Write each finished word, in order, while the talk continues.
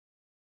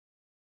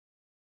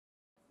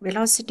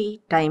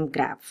Velocity time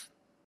graph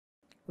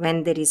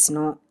when there is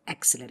no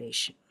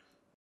acceleration.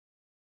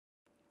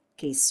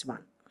 Case 1.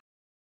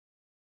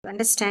 To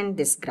understand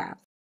this graph,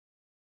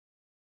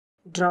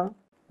 draw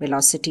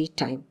velocity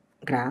time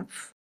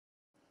graph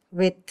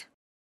with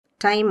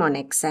time on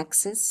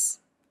x-axis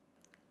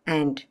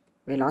and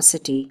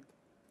velocity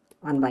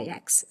on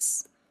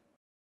y-axis.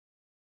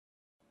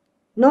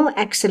 No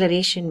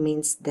acceleration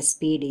means the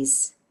speed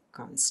is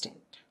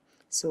constant.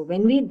 So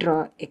when we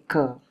draw a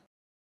curve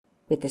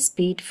with a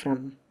speed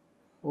from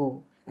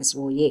O as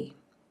OA,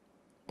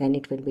 then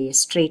it will be a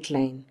straight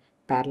line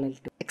parallel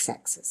to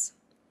x-axis.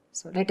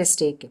 So let us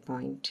take a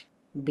point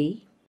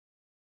B.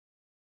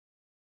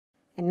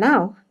 And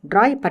now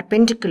draw a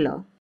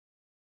perpendicular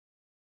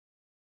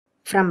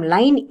from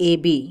line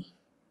AB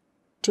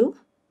to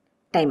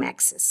time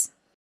axis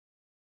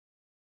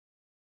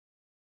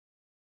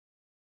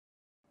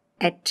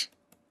at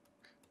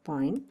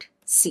point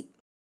C.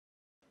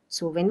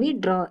 So when we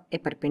draw a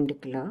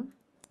perpendicular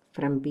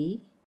from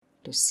B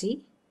to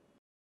C,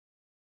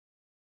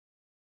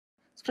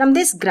 from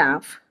this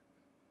graph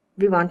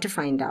we want to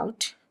find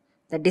out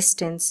the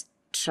distance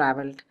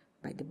traveled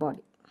by the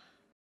body.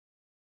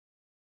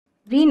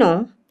 We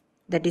know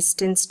the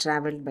distance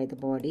traveled by the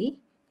body,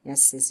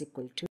 S, is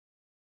equal to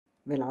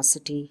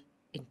velocity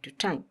into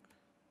time.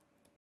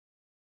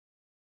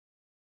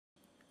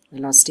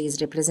 Velocity is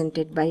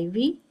represented by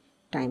V,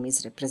 time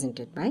is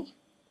represented by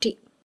T.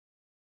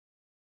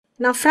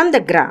 Now from the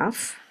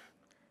graph,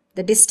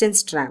 the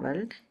distance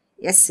traveled,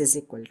 S, is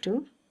equal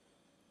to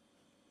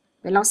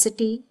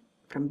velocity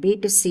from B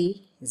to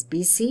C is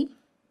BC,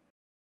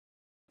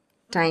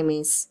 time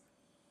is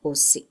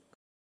OC.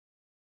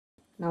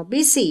 Now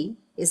BC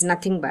is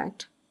nothing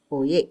but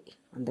OA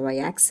on the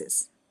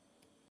y-axis.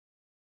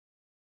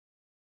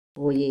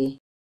 OA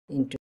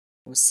into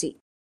OC,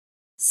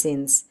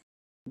 since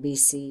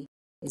BC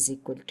is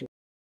equal to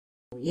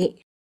OA.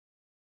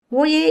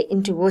 OA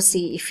into OC,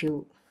 if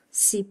you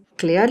see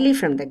clearly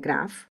from the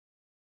graph,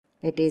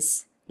 it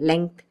is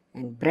length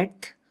and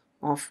breadth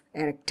of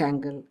a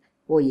rectangle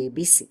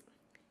OABC.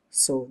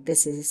 So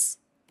this is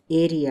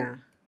area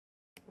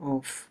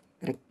of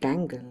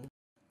rectangle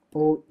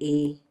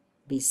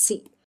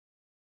OABC.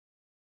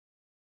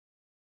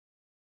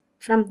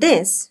 From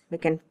this we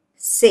can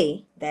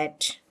say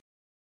that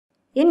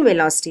in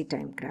velocity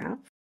time graph,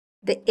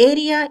 the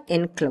area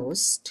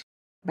enclosed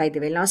by the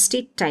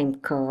velocity time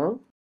curve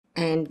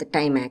and the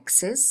time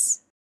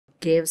axis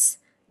gives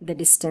the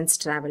distance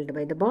traveled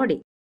by the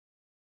body.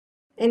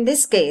 In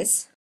this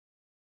case,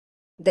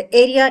 the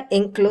area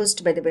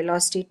enclosed by the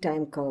velocity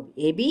time curve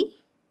AB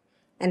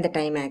and the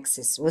time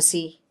axis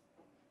OC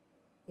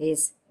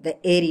is the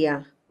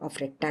area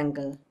of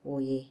rectangle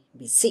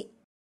OABC.